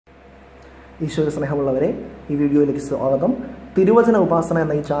ഈശോയുടെ സ്നേഹമുള്ളവരെ, ഈ വീഡിയോയിലേക്ക് സ്വാഗതം. തിരുവചന ഉപാസന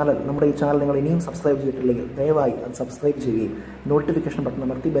എന്ന ഈ ചാനൽ, നമ്മുടെ ഈ ചാനൽ നിങ്ങൾ ഇനിയും സബ്സ്ക്രൈബ് ചെയ്തിട്ടില്ലെങ്കിൽ ദയവായി അത് സബ്സ്ക്രൈബ് ചെയ്യുകയും നോട്ടിഫിക്കേഷൻ ബട്ടൺ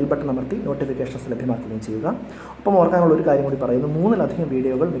അമർത്തി ബെൽ ബട്ടൺ അമർത്തി നോട്ടിഫിക്കേഷൻസ് ലഭ്യമാക്കുകയും ചെയ്യുക. ഒപ്പം ഓർക്കാനുള്ള ഒരു കാര്യം കൂടി പറയുന്നു, 3-ലധികം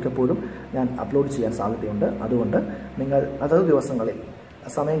വീഡിയോകൾ മിക്കപ്പോഴും ഞാൻ അപ്ലോഡ് ചെയ്യാൻ സാധ്യതയുണ്ട്. അതുകൊണ്ട് നിങ്ങൾ അതത് ദിവസങ്ങളിൽ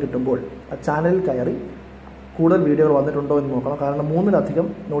സമയം കിട്ടുമ്പോൾ ആ ചാനലിൽ കയറി കൂടുതൽ വീഡിയോകൾ വന്നിട്ടുണ്ടോ എന്ന് നോക്കണം. കാരണം 3-ലധികം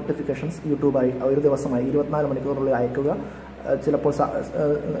നോട്ടിഫിക്കേഷൻസ് യൂട്യൂബായി ഒരു ദിവസമായി 24 മണിക്കൂറിനുള്ളിൽ അയക്കുക ചിലപ്പോൾ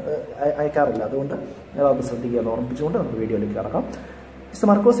അയക്കാറില്ല. അതുകൊണ്ട് അത് ശ്രദ്ധിക്കുക. ഓർമ്മിപ്പിച്ചുകൊണ്ട് നമുക്ക് വീഡിയോയിലേക്ക് കടക്കാം.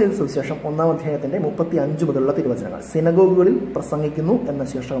 മാർക്കോസ് എഴുതിയ സുവിശേഷം 1-ാം അധ്യായത്തിൻ്റെ 35 മുതലുള്ള തിരുവചനങ്ങൾ. സിനഗോഗുകളിൽ പ്രസംഗിക്കുന്നു എന്ന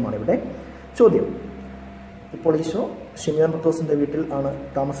ശീർഷകമാണ് ഇവിടെ. ചോദ്യം: ഇപ്പോൾ ഈശോ ശിമയോൻ പത്രോസിന്റെ വീട്ടിൽ ആണ്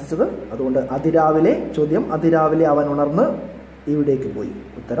താമസിച്ചത്. അതുകൊണ്ട് അതിരാവിലെ അവൻ ഉണർന്ന് ഇവിടേക്ക് പോയി.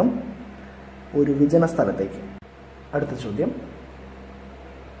 ഉത്തരം: ഒരു വിജന സ്ഥലത്തേക്ക്. അടുത്ത ചോദ്യം: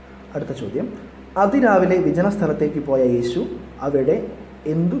 അതിരാവിലെ വിജന സ്ഥലത്തേക്ക് പോയ യേശു അവിടെ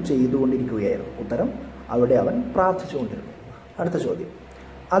എന്തു ചെയ്തുകൊണ്ടിരിക്കുകയായിരുന്നു? ഉത്തരം: അവിടെ അവൻ പ്രാർത്ഥിച്ചുകൊണ്ടിരുന്നു. അടുത്ത ചോദ്യം: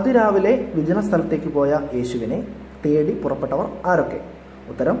 അതിരാവിലെ വിജന സ്ഥലത്തേക്ക് പോയ യേശുവിനെ തേടി പുറപ്പെട്ടവർ ആരൊക്കെ?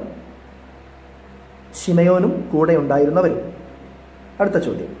 ഉത്തരം: ശിമയോനും കൂടെ ഉണ്ടായിരുന്നവരും. അടുത്ത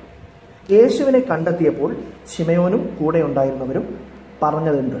ചോദ്യം: യേശുവിനെ കണ്ടെത്തിയപ്പോൾ ശിമയോനും കൂടെ ഉണ്ടായിരുന്നവരും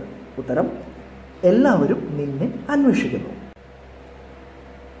പറഞ്ഞതെന്ത്? ഉത്തരം: എല്ലാവരും നിന്നെ അന്വേഷിക്കുന്നു.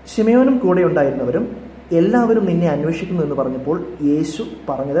 ശിമയോനും കൂടെ ഉണ്ടായിരുന്നവരും എല്ലാവരും നിന്നെ അന്വേഷിക്കുന്നു എന്ന് പറഞ്ഞപ്പോൾ യേശു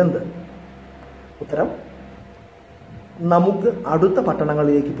പറഞ്ഞതെന്ത്? ഉത്തരം: നമുക്ക് അടുത്ത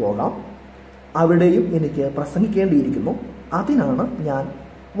പട്ടണങ്ങളിലേക്ക് പോകാം, അവിടെയും എനിക്ക് പ്രസംഗിക്കേണ്ടിയിരിക്കുന്നു, അതിനാണ് ഞാൻ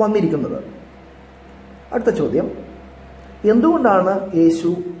വന്നിരിക്കുന്നത്. അടുത്ത ചോദ്യം: എന്തുകൊണ്ടാണ് യേശു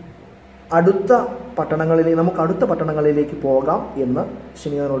നമുക്ക് അടുത്ത പട്ടണങ്ങളിലേക്ക് പോകാം എന്ന്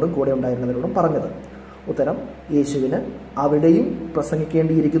ശിമയോനോടും കൂടെ ഉണ്ടായിരുന്നവരോടും പറഞ്ഞത്? ഉത്തരം: യേശുവിന് അവിടെയും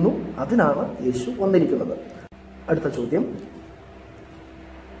പ്രസംഗിക്കേണ്ടിയിരിക്കുന്നു, അതിനാണ് യേശു വന്നിരിക്കുന്നത്. അടുത്ത ചോദ്യം: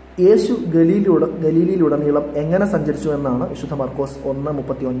 യേശു ഗലീലയിലുടനീളം എങ്ങനെ സഞ്ചരിച്ചു എന്നാണ് വിശുദ്ധ മാർക്കോസ്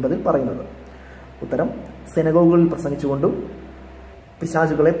 1:39 പറയുന്നത്? ഉത്തരം: സിനഗോഗുകളിൽ പ്രസംഗിച്ചുകൊണ്ടും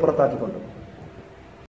പിശാചുകളെ പുറത്താക്കിക്കൊണ്ടും.